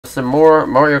some more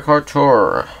Mario Kart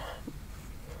Tour.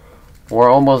 We're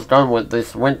almost done with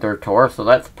this winter tour, so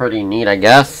that's pretty neat, I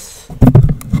guess.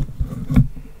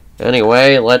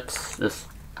 Anyway, let's just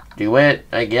do it,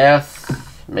 I guess.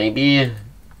 Maybe.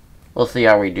 We'll see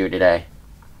how we do today.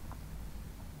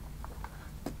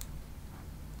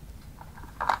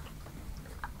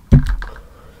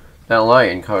 That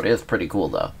lion coat is pretty cool,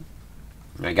 though.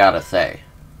 I gotta say.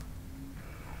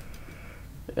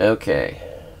 Okay.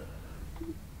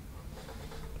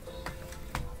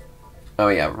 Oh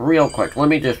yeah, real quick, let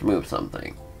me just move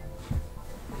something.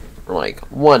 For like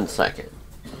 1 second.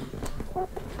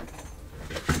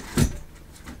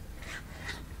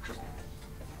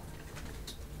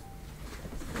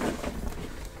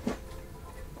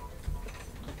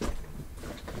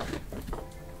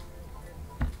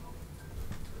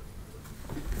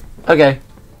 Okay.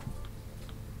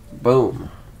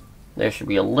 Boom. There should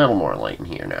be a little more light in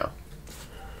here now.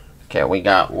 Okay, we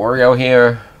got Wario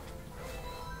here.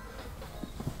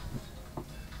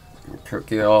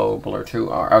 Tokyo Blur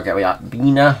 2R. Okay, we got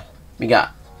Bina. We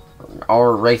got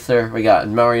our Racer. We got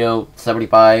Mario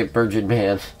 75, Virgin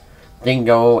Man,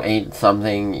 Dingo, ain't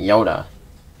something, Yoda.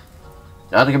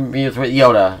 Not to confuse with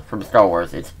Yoda from Star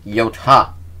Wars. It's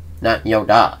Yota, not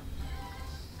Yoda.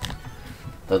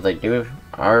 Though they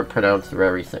are pronounced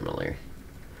very similar.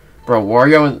 Bro,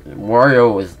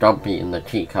 Wario is dumpy in the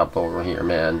teacup over here,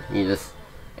 man. He just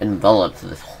envelops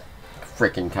this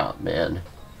freaking cup, man.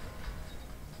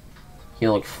 He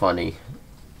looks funny.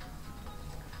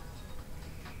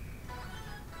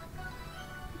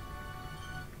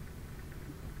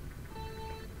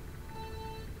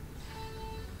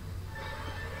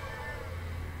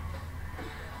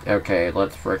 Okay,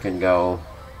 let's frickin' go.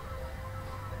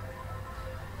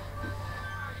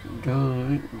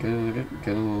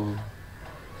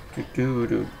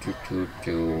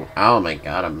 Oh my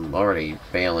god, I'm already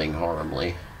failing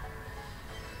horribly.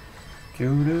 I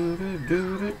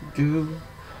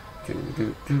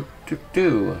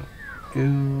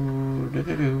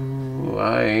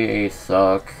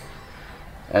suck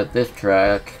at this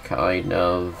track, kind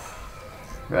of.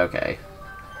 Okay.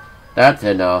 That's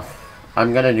enough.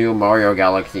 I'm gonna do Mario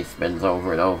Galaxy spins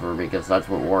over and over because that's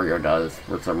what Wario does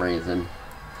for some reason.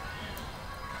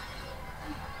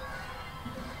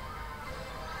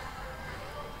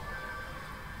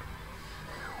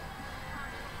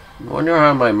 I wonder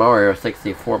how my Mario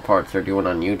 64 parts are doing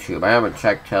on YouTube. I haven't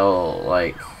checked till,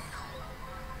 like...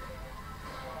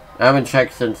 I haven't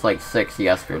checked since, like, 6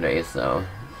 yesterday, so...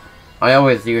 I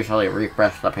always usually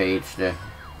refresh the page to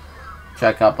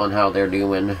check up on how they're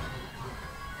doing.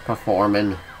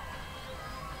 Performing.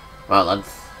 Well,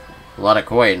 that's a lot of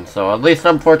coins, so at least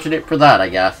I'm fortunate for that, I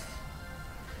guess.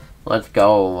 Let's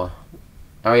go.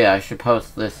 Oh yeah, I should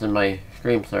post this in my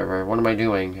stream server. What am I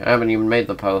doing? I haven't even made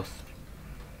the post.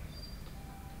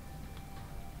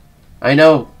 I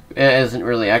know it isn't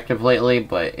really active lately,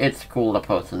 but it's cool to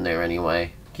post in there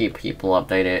anyway. Keep people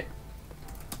updated.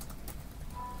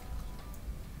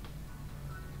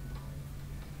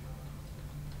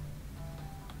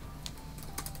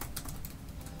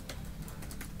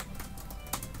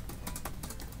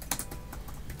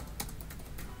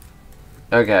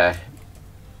 Okay.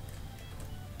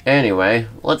 Anyway,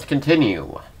 let's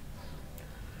continue.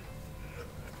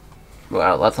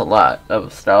 Wow, that's a lot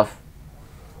of stuff.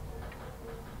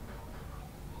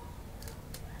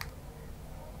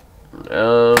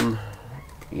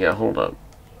 Yeah, hold up.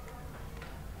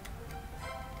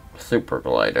 Super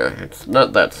glider. It's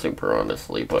not that super,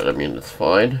 honestly, but I mean, it's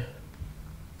fine.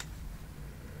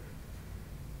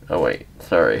 Oh wait,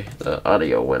 sorry, the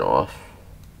audio went off.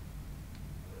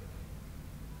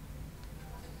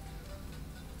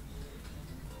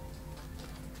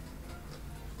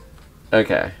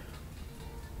 Okay.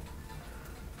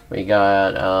 We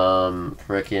got,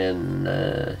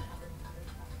 frickin',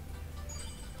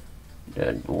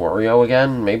 Wario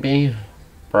again, maybe?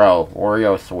 Bro,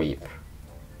 Wario sweep.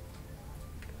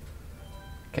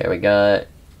 Okay, we got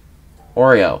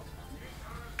Wario.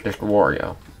 Just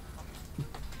Wario.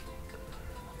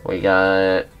 We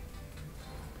got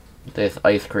this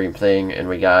ice cream thing, and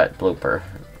we got blooper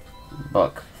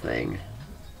book thing.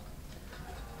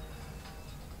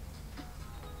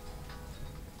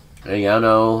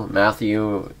 Ayano,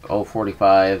 Matthew,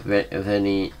 045,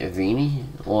 Vini,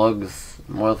 Lugs,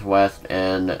 Northwest,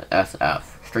 and SF.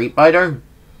 Street Fighter?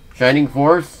 Shining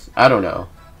Force? I don't know.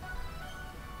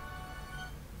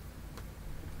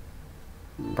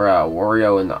 Bruh,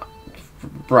 Wario in the...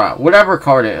 Bruh, whatever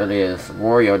card it is,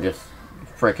 Wario just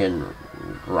frickin'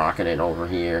 rocking it over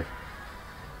here.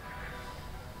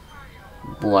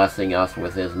 Blessing us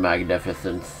with his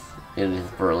magnificence. in his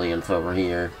brilliance over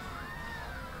here.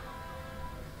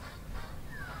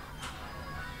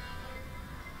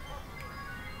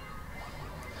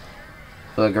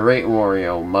 The great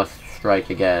Wario must strike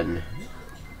again.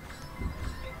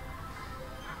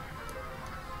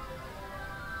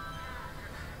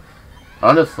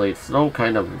 Honestly, it's still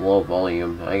kind of low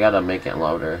volume. I gotta make it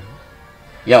louder.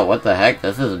 Yo, what the heck?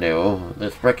 This is new.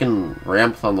 There's frickin'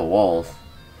 ramps on the walls.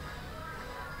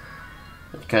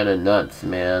 It's kinda nuts,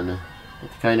 man.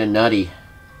 It's kinda nutty.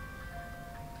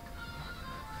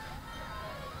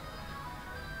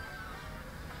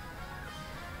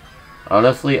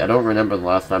 Honestly, I don't remember the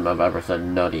last time I've ever said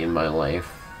nutty in my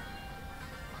life.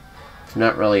 It's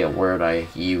not really a word I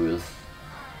use.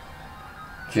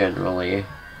 Generally.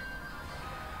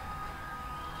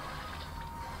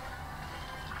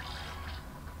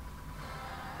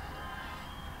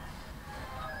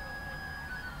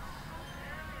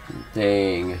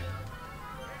 Dang.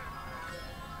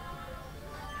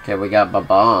 Okay, we got my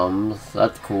bombs.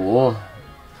 That's cool.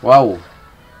 Whoa.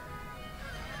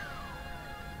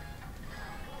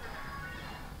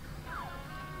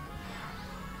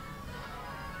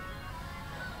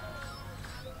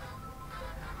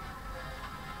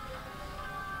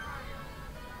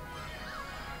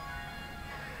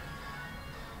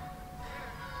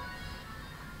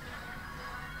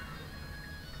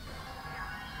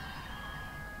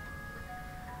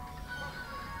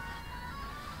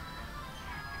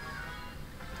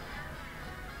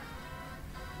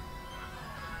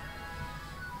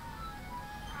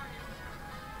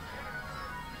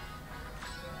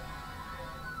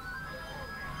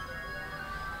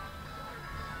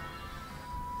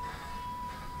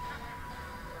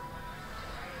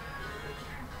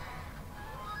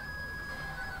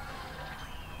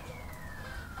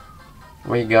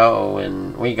 We go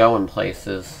in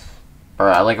places. Or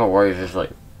I like a warrior's just like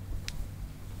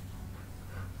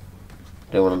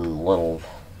doing a little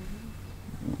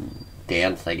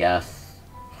dance, I guess.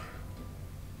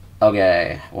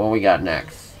 Okay, what we got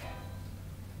next?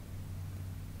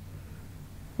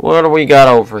 What do we got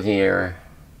over here?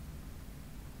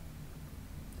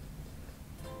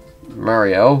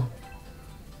 Mario.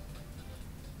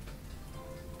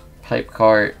 Pipe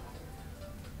cart.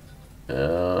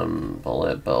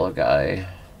 Bullet bill guy.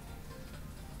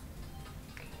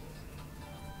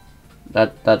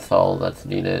 That's all that's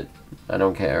needed. I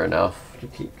don't care enough to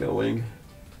keep going.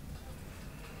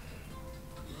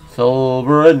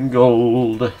 Silver and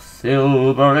gold,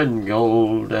 silver and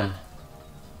gold.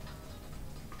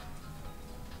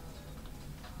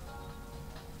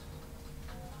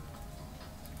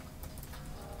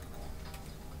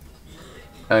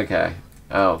 Okay.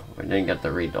 Oh, we didn't get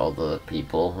to read all the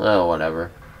people. Oh,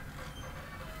 whatever.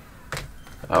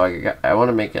 Oh, I want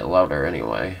to make it louder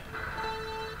anyway.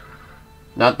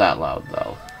 Not that loud,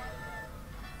 though.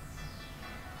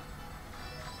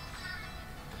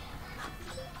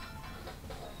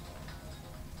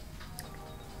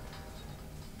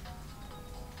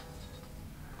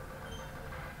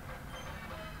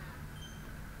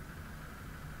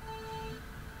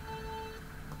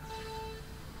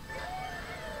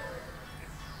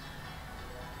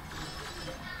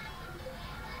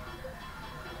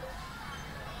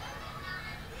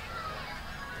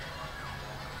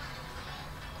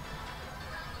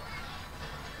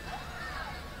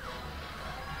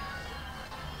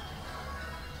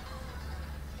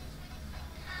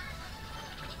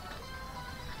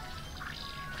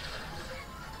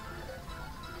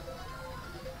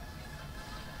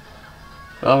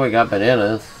 Oh, we got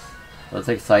bananas. That's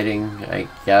exciting, I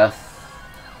guess.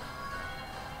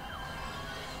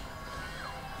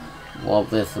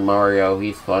 Love this Mario,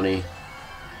 he's funny.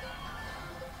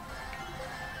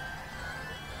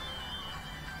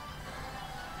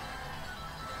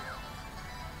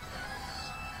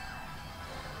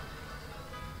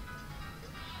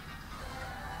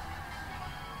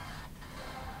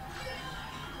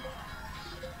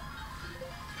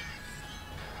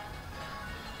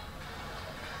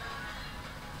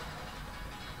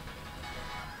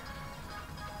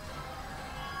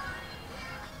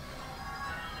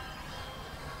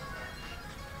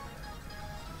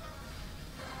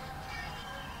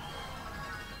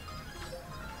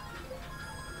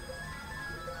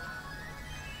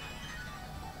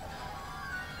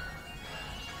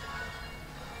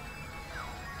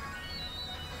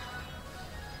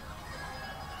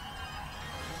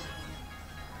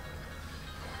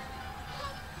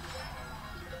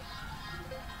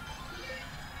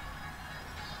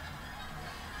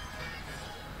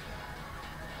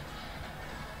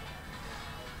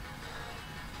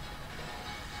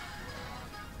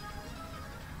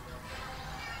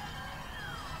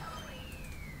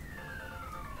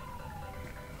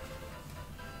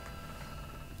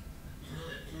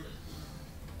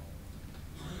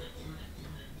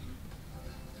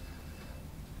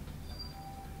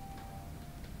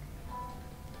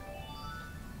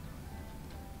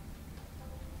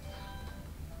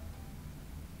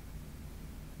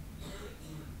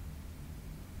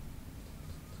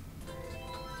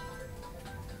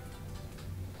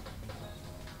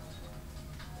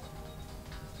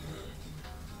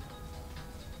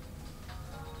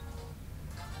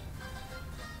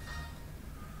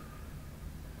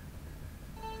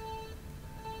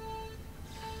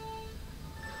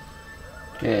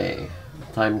 Okay,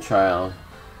 time trial.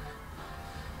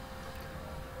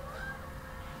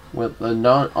 With the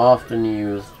not often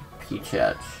used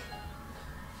Peachette.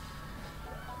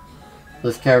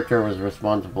 This character was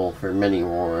responsible for many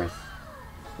wars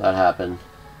that happened.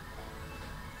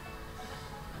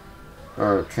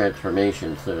 Or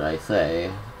transformations, should I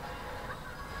say.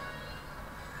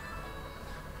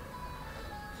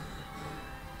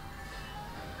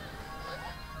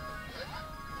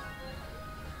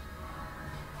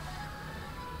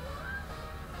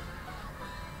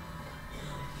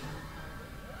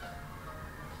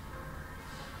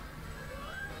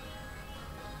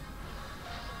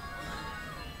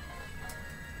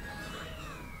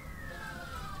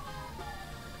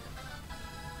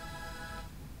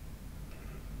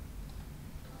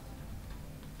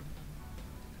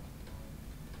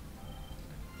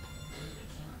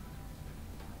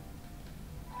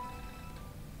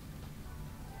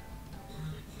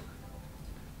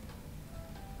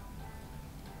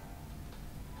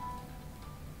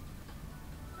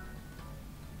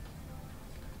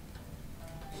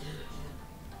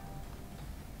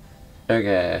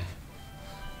 Okay.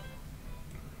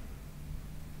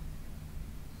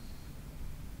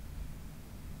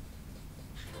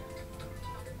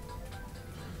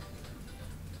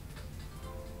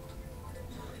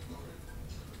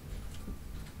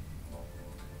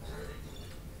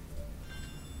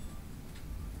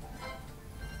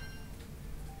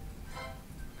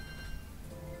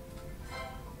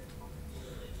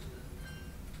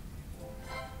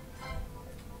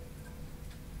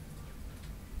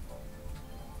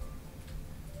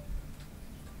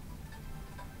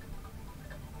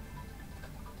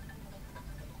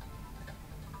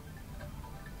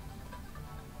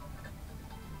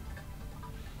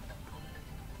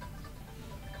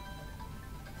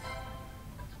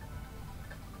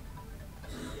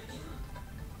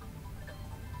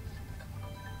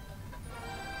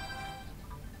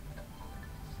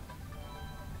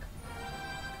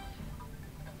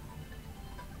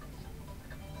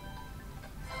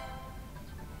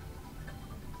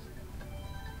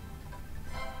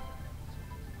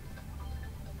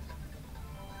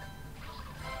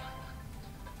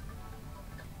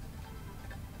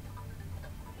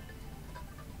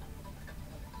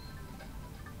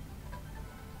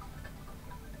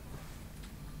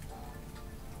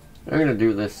 I'm gonna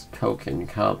do this token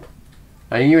cup.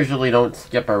 I usually don't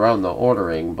skip around the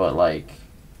ordering, but like,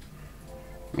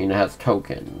 I mean, it has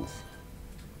tokens.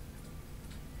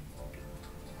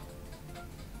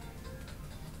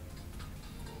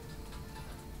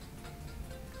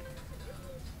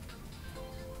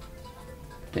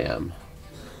 Damn.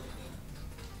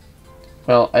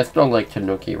 Well, I still like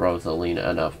Tanuki Rosalina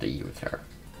enough to use her.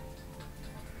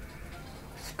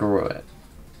 Screw it.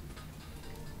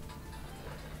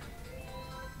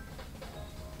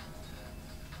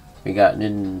 We got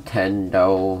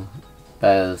Nintendo,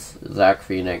 Bez, Zach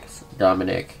Phoenix,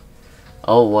 Dominic,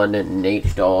 O1,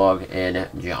 Nate Dogg, and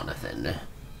Jonathan.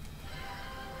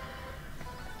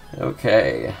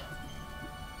 Okay.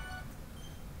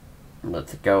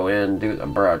 Let's go in and do the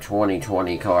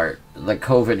 2020 cart. The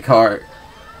COVID cart.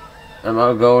 I'm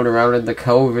all going around in the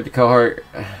COVID cart.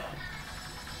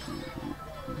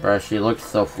 Bruh, she looks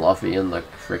so fluffy in the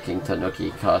freaking Tanuki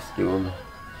costume.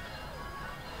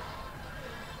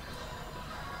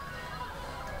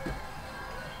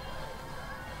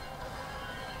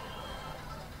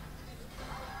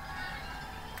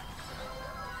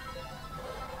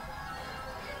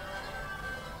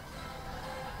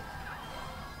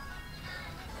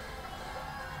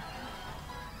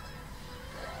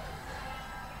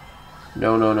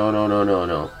 No, no, no, no, no, no,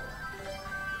 no.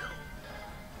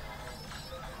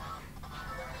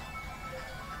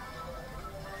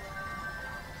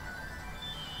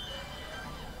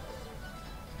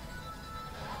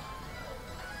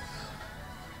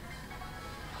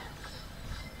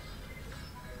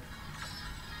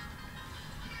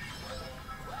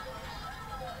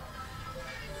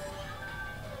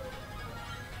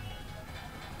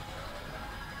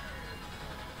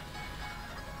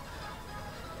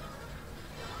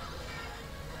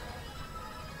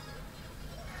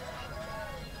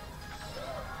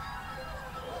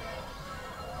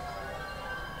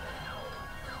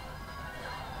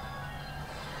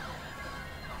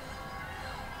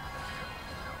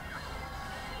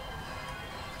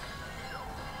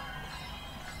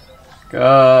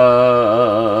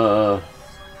 Go.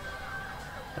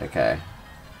 Okay.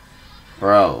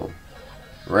 Bro.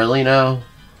 Really now?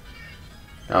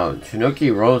 Oh, Tanuki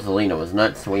Rosalina was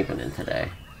not sweeping it today.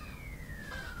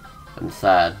 I'm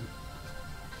sad.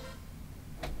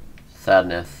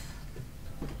 Sadness.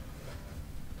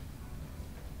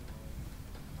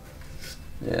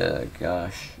 Yeah,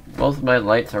 gosh. Both of my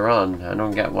lights are on. I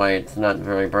don't get why it's not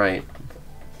very bright.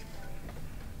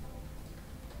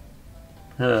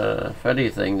 If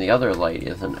anything, the other light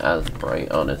isn't as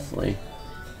bright, honestly.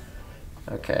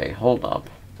 Okay, hold up.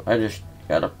 I just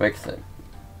gotta fix it.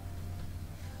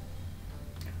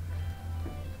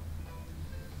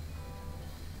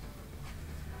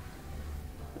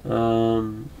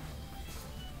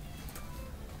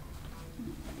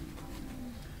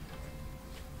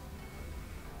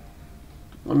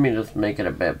 Let me just make it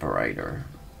a bit brighter.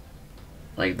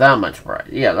 Like that much bright.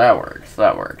 Yeah, that works.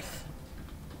 That works.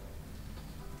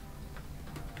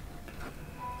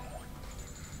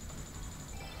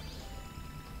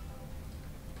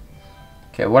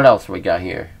 Okay, what else we got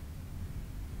here?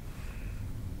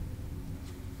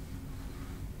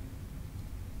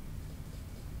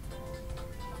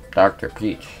 Dr.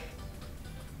 Peach.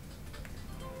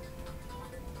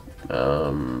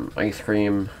 Ice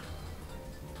cream.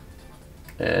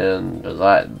 And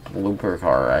that blooper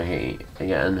car I hate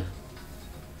again.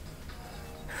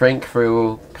 Frank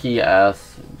Crew,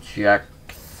 PS, Jack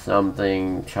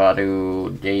something,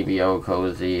 Chadu, Davio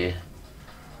Cozy,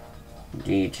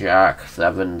 D Jack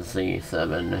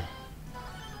 7C7.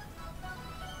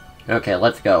 Okay,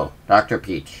 let's go. Dr.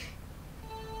 Peach.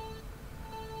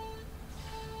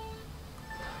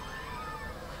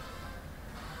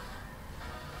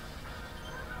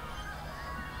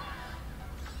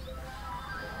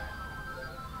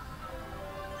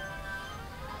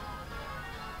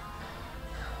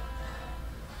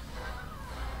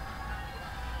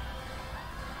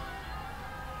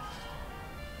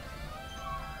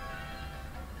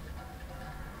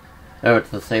 Oh,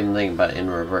 it's the same thing, but in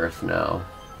reverse now.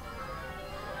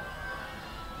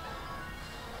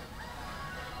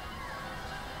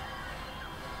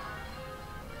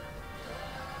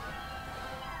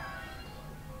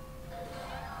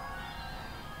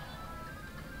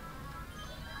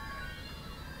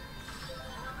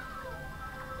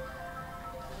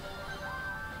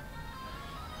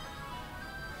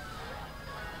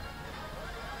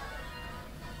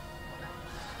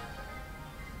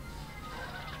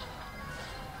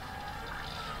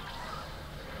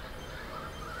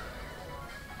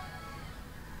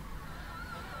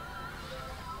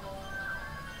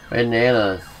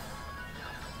 Bananas.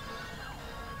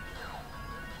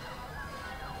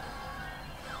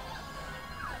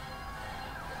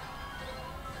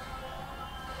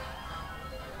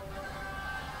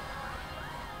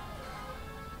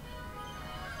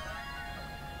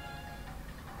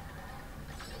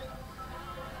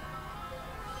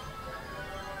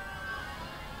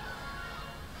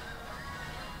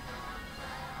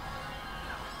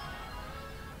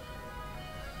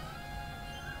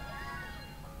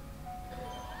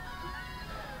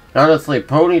 Honestly,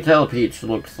 Ponytail Peach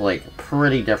looks like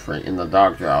pretty different in the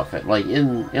doctor outfit. Like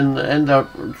in the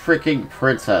freaking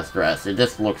princess dress, it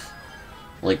just looks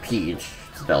like Peach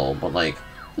still, but like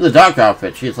in the doctor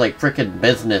outfit, she's like freaking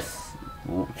business.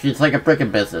 She's like a freaking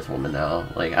businesswoman now.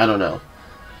 Like I don't know,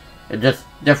 it just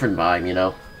different vibe, you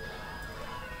know.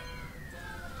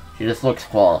 She just looks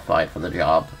qualified for the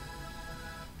job.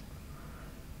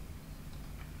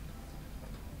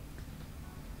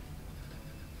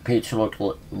 Peach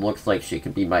looks like she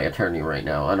could be my attorney right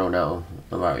now. I don't know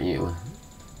about you.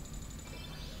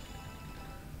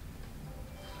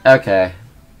 Okay.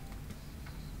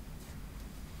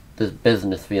 This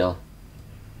business feel.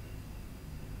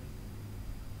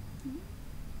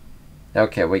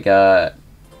 Okay, we got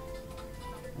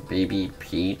Baby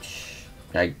Peach,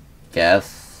 I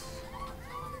guess.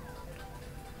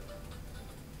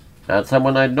 Not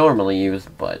someone I'd normally use,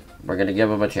 but we're gonna give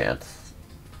him a chance.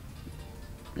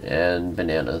 And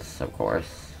bananas, of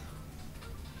course.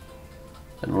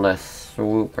 Unless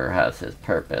Swooper has his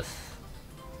purpose.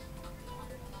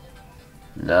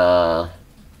 Nah.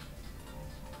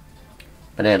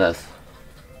 Bananas.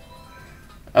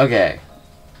 Okay.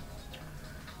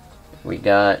 We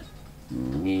got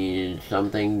need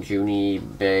something Junie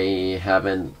Bay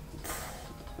Haven't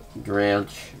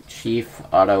Granch Chief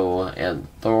Otto and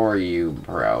Thoryu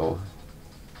Bro.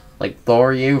 Like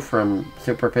Thoryu from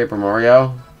Super Paper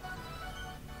Mario?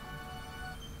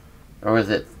 Or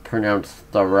is it pronounced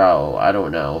Thoreau? I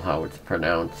don't know how it's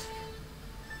pronounced.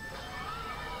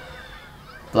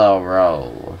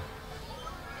 Thoreau.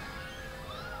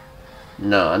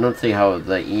 No, I don't see how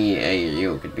the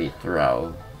E-A-U could be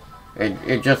Thoreau.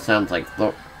 It just sounds like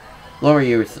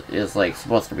Thoryu is like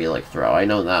supposed to be like throw. I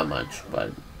know that much,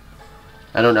 but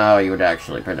I don't know how you would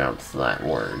actually pronounce that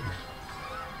word.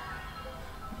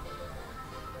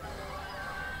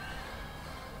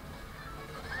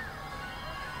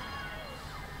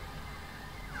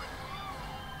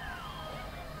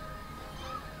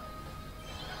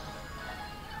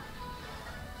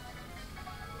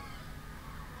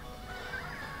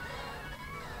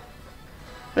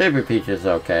 Baby Peach is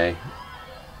okay.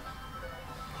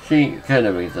 She kind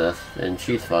of exists, and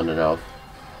she's fun enough.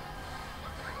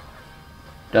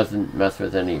 Doesn't mess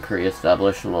with any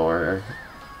pre-established lore,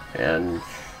 and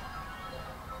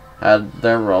had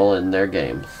their role in their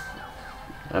games.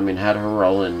 I mean, had her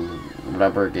role in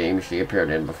whatever game she appeared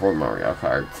in before Mario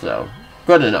Kart, so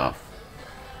good enough.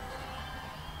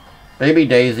 Baby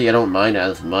Daisy I don't mind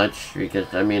as much,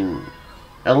 because, I mean,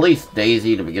 at least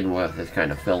Daisy to begin with is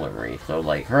kind of fillery, so,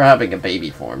 like, her having a baby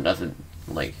form doesn't,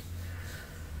 like,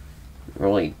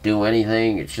 really do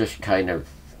anything. It's just kind of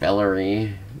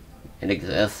fillery. It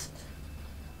exists.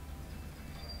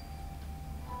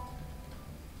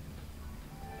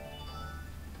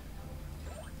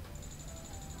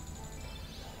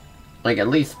 Like, at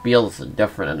least feels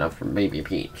different enough from Baby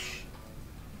Peach.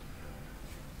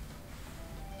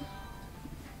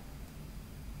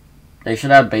 They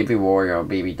should have Baby Wario or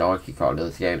Baby Donkey Kong to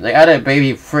this game. They added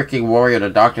Baby freaking Wario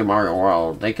to Dr. Mario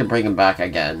World. They can bring him back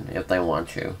again if they want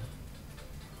to.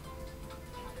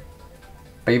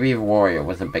 Baby Wario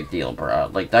was a big deal,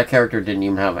 bro. Like, that character didn't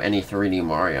even have any 3D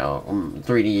Mario,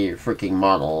 3D freaking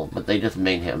model, but they just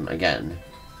made him again.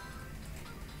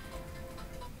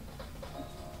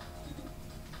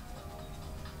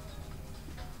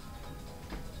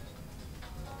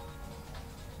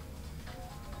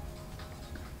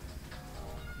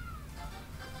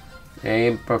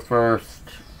 Aim for first.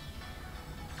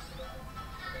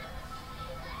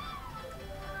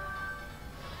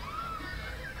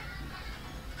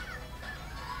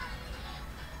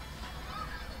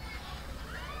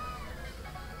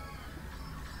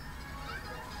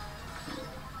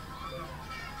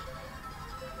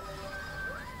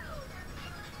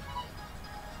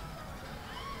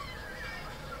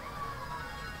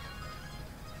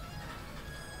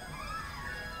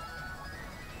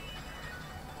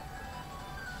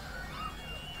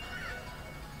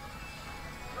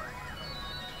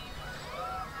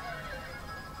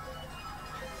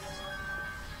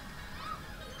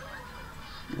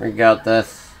 We got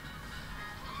this.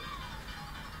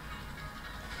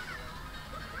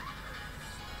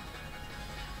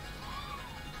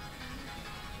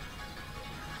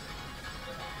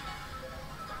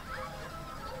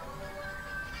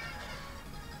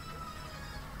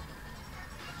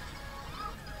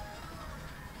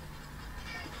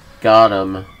 Got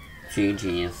him.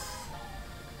 GG's.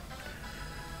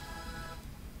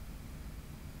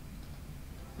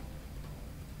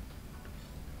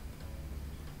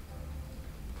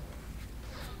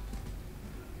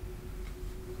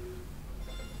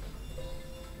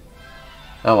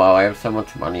 Oh wow, I have so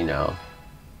much money now.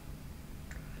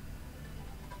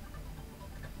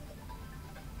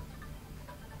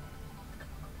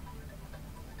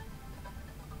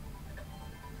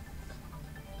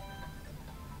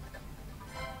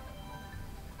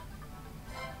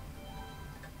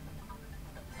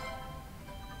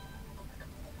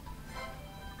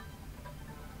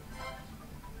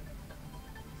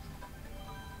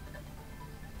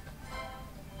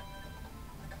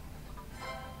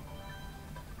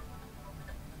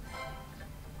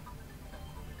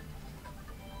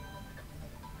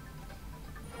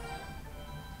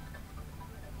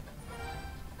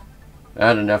 I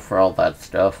had enough for all that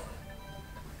stuff.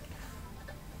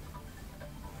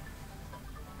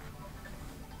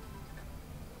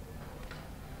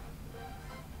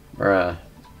 Bruh,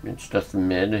 it's just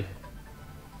mid.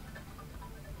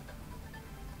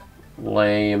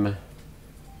 Lame.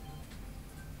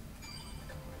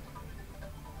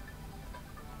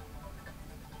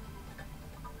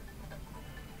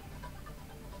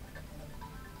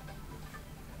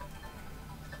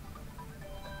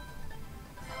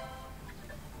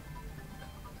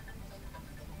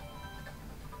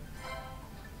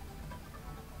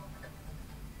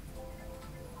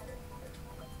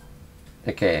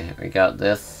 Okay, we got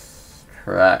this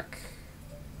track.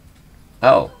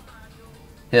 Oh,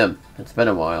 him. It's been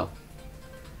a while.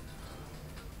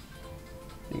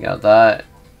 We got that,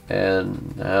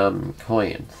 and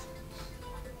coins.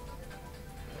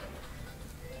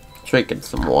 Drinking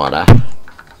some water.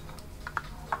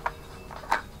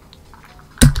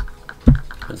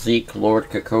 Zeke, Lord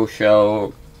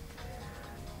Kakosho,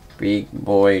 Big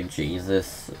Boy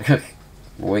Jesus,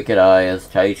 Wicked Eyes,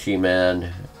 Taichi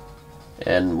Man,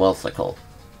 and Welsicle.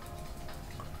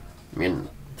 I mean,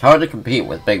 it's hard to compete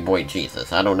with Big Boy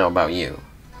Jesus. I don't know about you.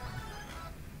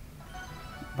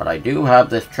 But I do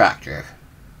have this tractor.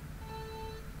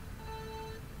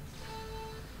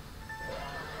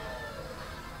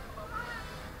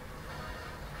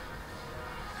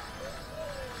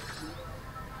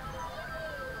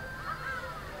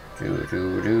 Do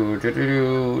do do do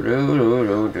do do do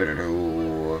do do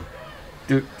do.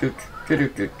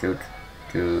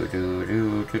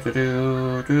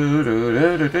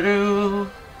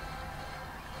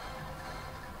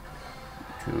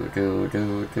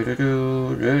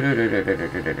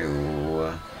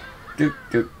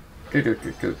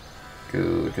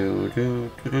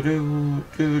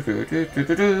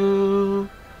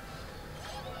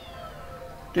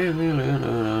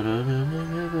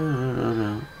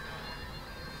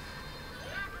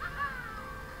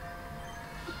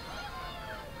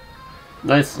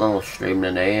 Nice little stream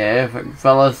today, eh,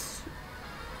 fellas?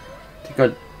 It's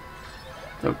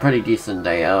a pretty decent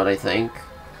day out, I think.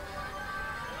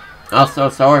 Also,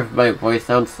 sorry if my voice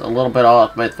sounds a little bit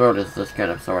off. My throat is just kind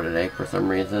of sore today for some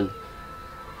reason.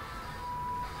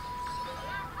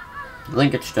 I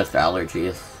think it's just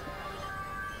allergies.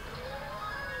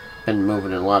 Been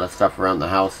moving a lot of stuff around the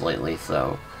house lately,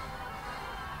 so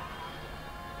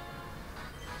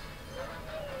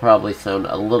probably sound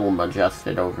a little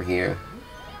congested over here.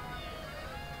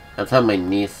 That's how my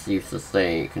niece used to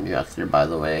say congested, by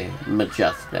the way.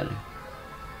 Majested.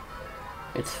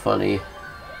 It's funny.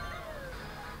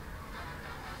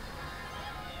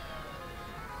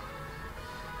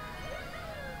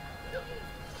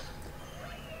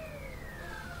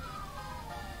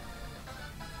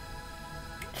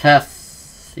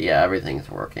 Tests. Yeah, everything's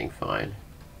working fine.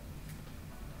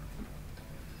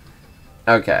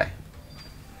 Okay.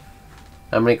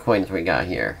 How many coins we got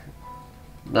here?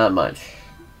 Not much.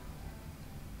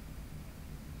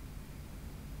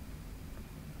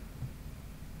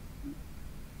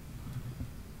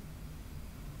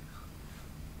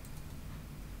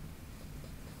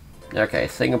 Okay,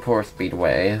 Singapore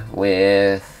Speedway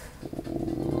with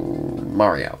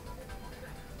Mario.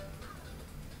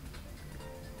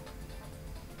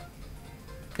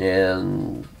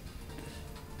 And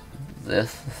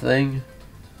this thing.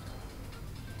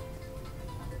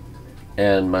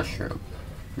 And Mushroom.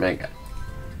 Mega.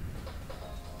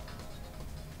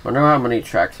 Wonder how many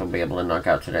tracks we'll be able to knock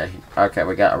out today. Okay,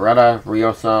 we got Arata,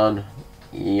 Ryosan,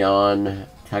 Eon,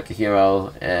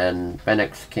 Takahiro, and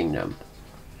Benix Kingdom.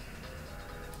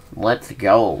 Let's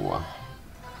go.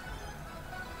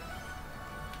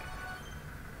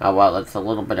 Oh wow, that's a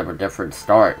little bit of a different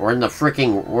start.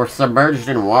 We're submerged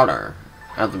in water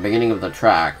at the beginning of the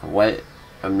track. What?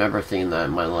 I've never seen that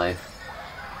in my life.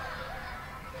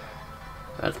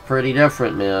 That's pretty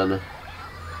different, man.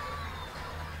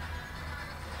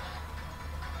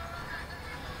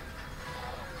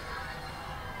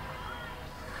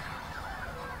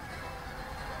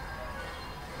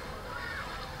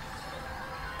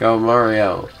 Go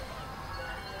Mario.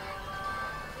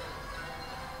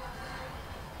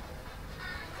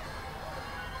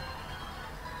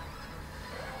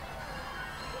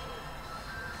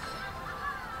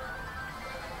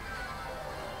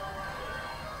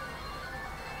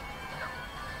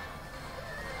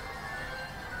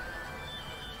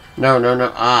 No, no,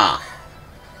 no. Ah.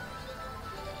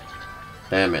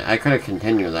 Damn it. I could have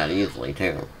continued that easily,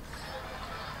 too.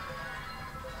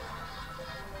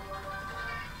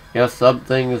 Yes, some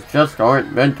things just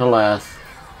aren't meant to last.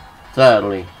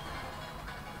 Sadly.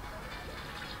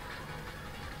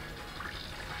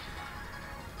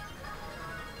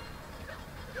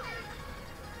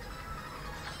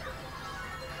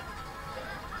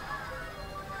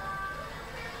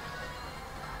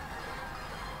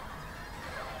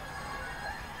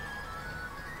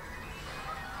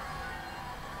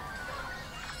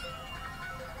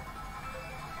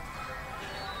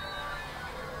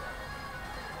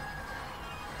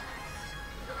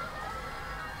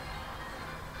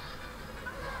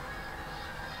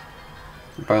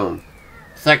 Boom.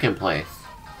 Second place.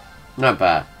 Not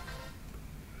bad.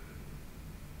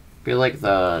 Feel like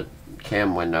the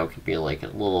cam window could be like a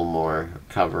little more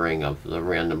covering of the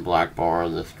random black bar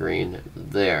on the screen.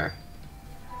 There.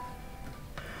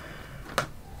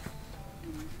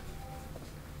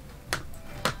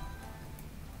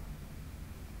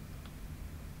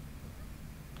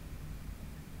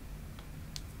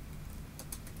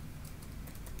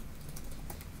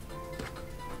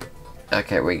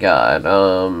 Okay, we got,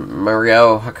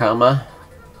 Mario Hakama.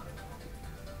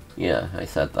 Yeah, I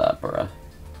said that, bruh.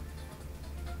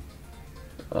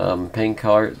 Pink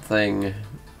Kart thing.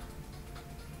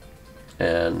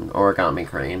 And Origami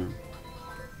Crane.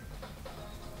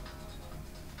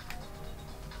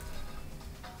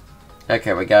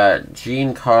 Okay, we got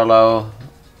Giancarlo,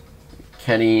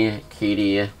 Kenny,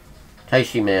 Katie,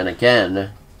 Taishi Man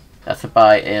again,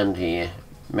 Esabai Andy,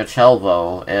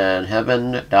 Michelvo, and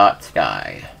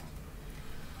Heaven.Sky.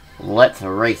 Let's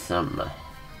race them.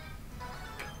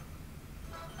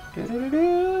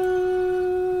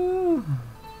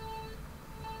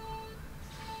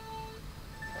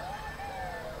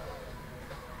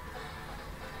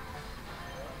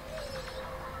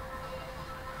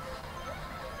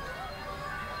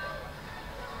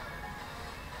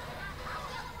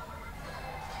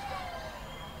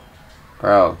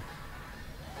 Bro.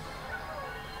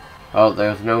 Oh,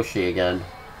 there's Noshi again.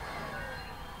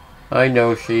 Hi,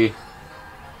 Noshi.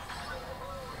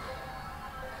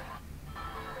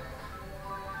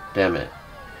 Damn it.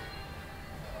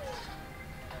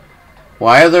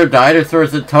 Why are there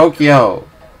dinosaurs in Tokyo?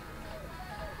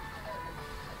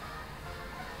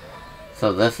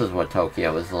 So this is what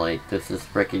Tokyo is like. This is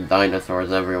freaking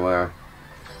dinosaurs everywhere.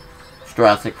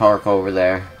 Jurassic Park over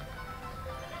there.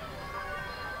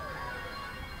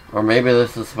 Or maybe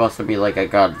this is supposed to be like a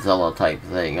Godzilla type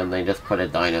thing and they just put a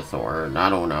dinosaur in. I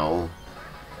don't know.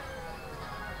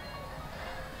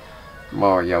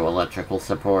 Mario electrical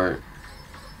support.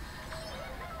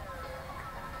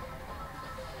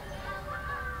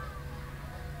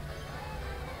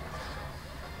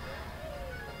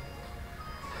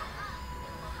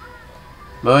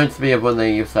 Reminds me of when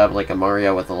they used to have like a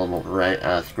Mario with a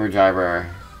little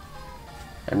screwdriver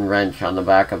and wrench on the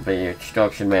back of the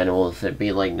instruction manuals. It'd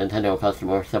be like Nintendo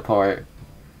customer support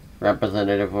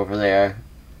representative over there.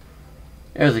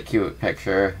 It was a cute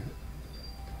picture.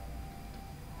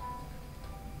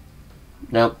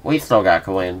 Nope, we still got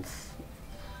coins.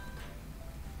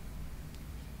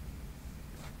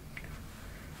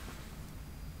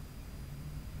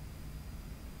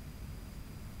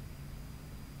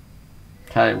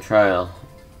 Time trial.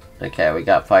 Okay, we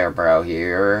got Firebrow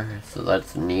here, so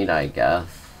that's neat, I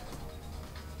guess.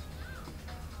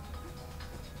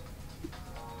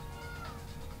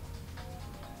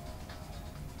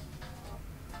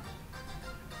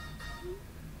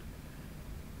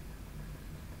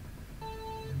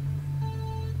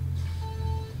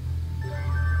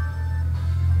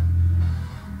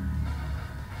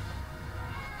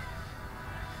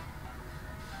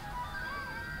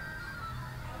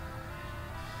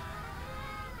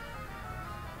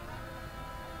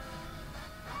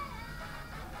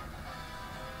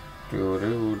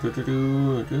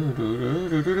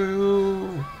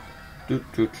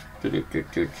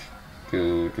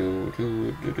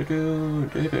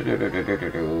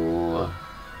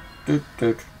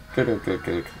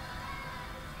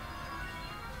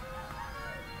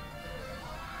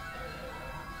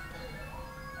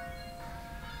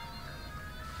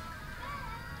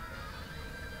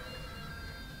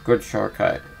 Good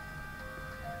shortcut.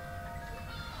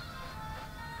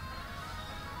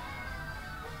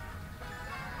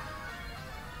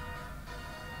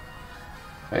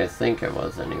 I think it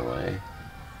was anyway.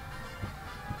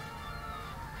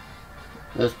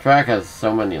 This track has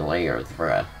so many layers,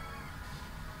 bruh.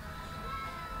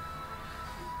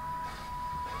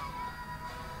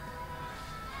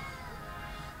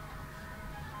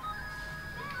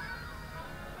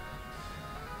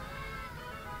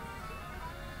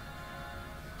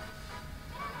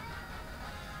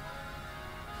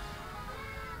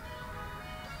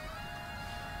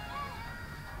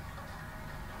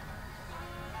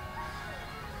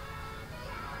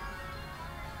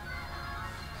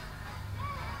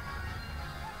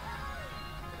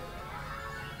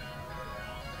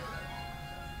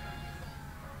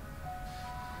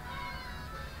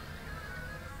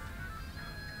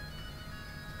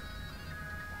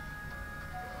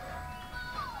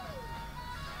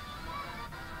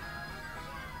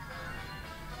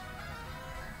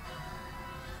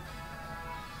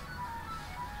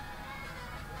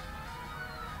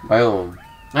 Boom.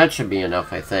 That should be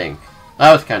enough, I think.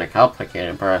 That was kind of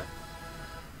complicated, bruh.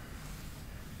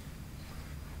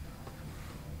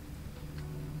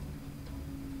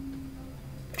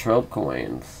 Trope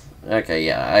coins. Okay,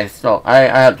 yeah, I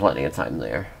had plenty of time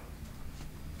there.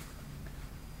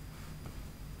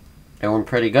 Doing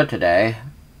pretty good today.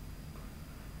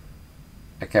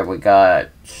 Okay, we got...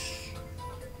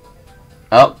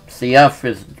 Oh, CF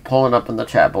is pulling up in the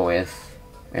chat, boys.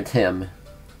 It's him.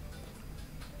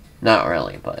 Not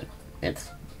really, but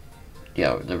it's, you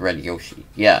know, the red Yoshi.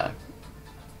 Yeah.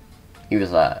 He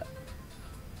was that.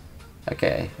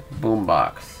 Okay,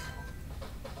 boombox.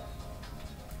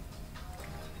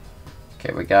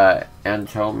 Okay, we got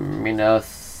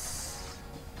Antominos,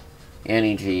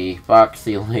 Annie G,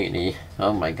 Foxy Lady,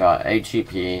 oh my god,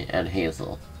 HEP, and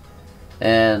Hazel.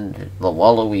 And the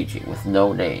Waluigi with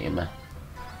no name.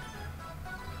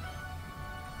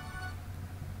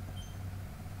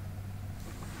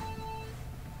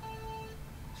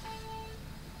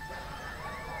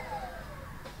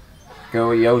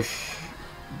 Go Yosh.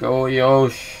 Go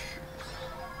Yosh.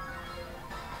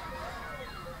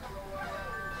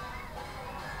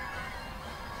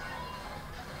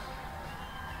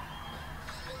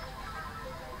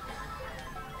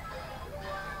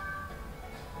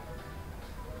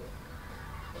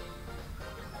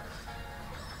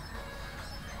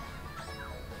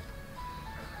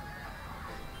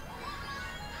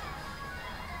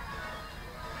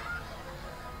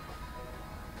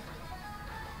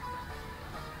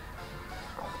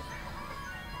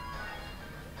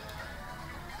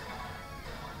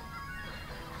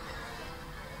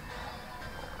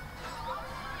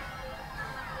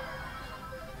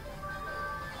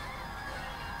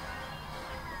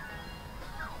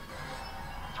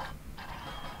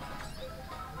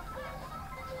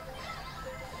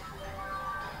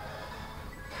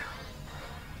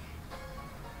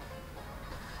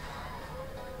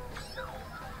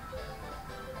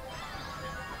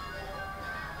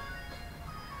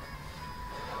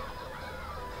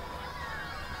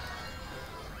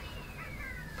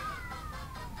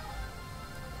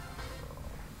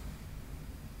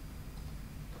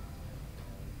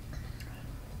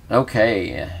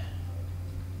 Okay.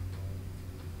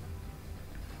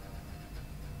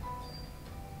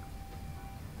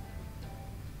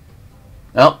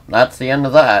 Well, that's the end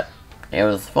of that. It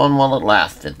was fun while it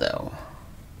lasted, though.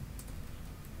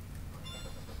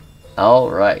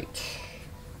 Alright.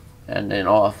 Ending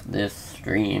off this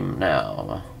stream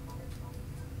now.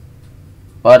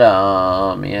 But,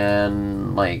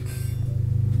 and, like,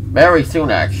 very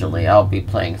soon, actually, I'll be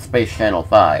playing Space Channel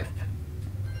 5.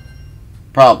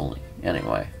 Probably,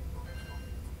 anyway.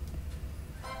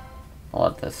 I'll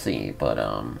have to see, but,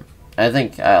 I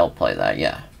think I'll play that,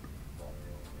 yeah.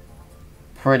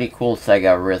 Pretty cool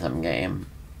Sega rhythm game.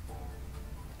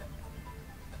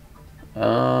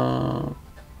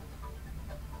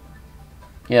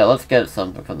 Yeah, let's get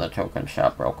something from the token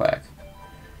shop real quick.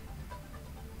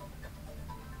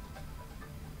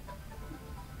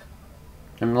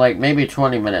 In like maybe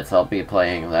 20 minutes I'll be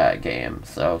playing that game,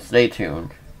 so stay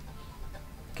tuned.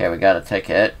 Okay, we got a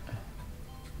ticket.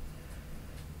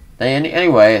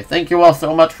 Anyway, thank you all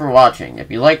so much for watching. If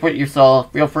you like what you saw,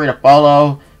 feel free to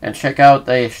follow and check out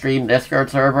the stream Discord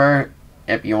server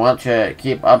if you want to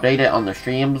keep updated on the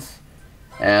streams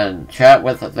and chat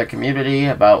with the community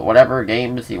about whatever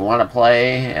games you want to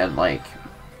play and like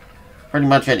pretty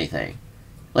much anything.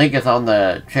 Link is on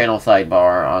the channel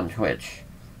sidebar on Twitch.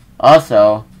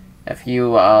 Also, if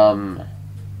you like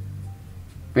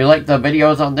the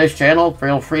videos on this channel,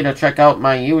 feel free to check out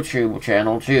my YouTube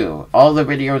channel too. All the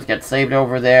videos get saved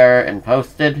over there and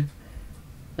posted.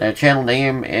 The channel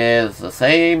name is the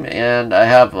same, and I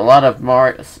have a lot of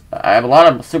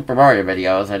Super Mario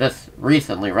videos. I just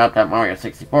recently wrapped up Mario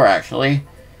 64 actually.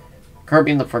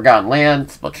 Kirby and the Forgotten Land,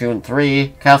 Splatoon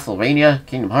 3, Castlevania,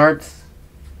 Kingdom Hearts,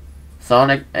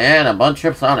 Sonic, and a bunch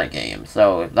of Sonic games.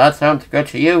 So if that sounds good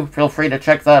to you, feel free to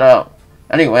check that out.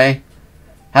 Anyway,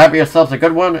 have yourselves a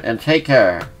good one, and take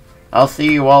care. I'll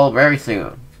see you all very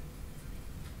soon.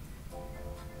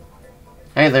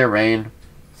 Hey there, Rain.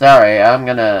 Sorry, I'm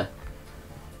gonna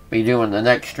be doing the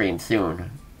next stream soon.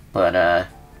 But,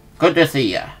 good to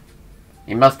see ya.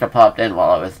 You must have popped in while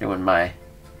I was doing my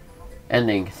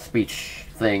ending speech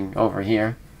thing over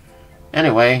here.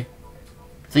 Anyway,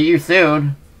 see you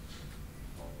soon.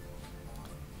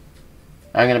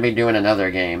 I'm gonna be doing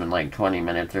another game in like 20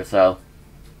 minutes or so.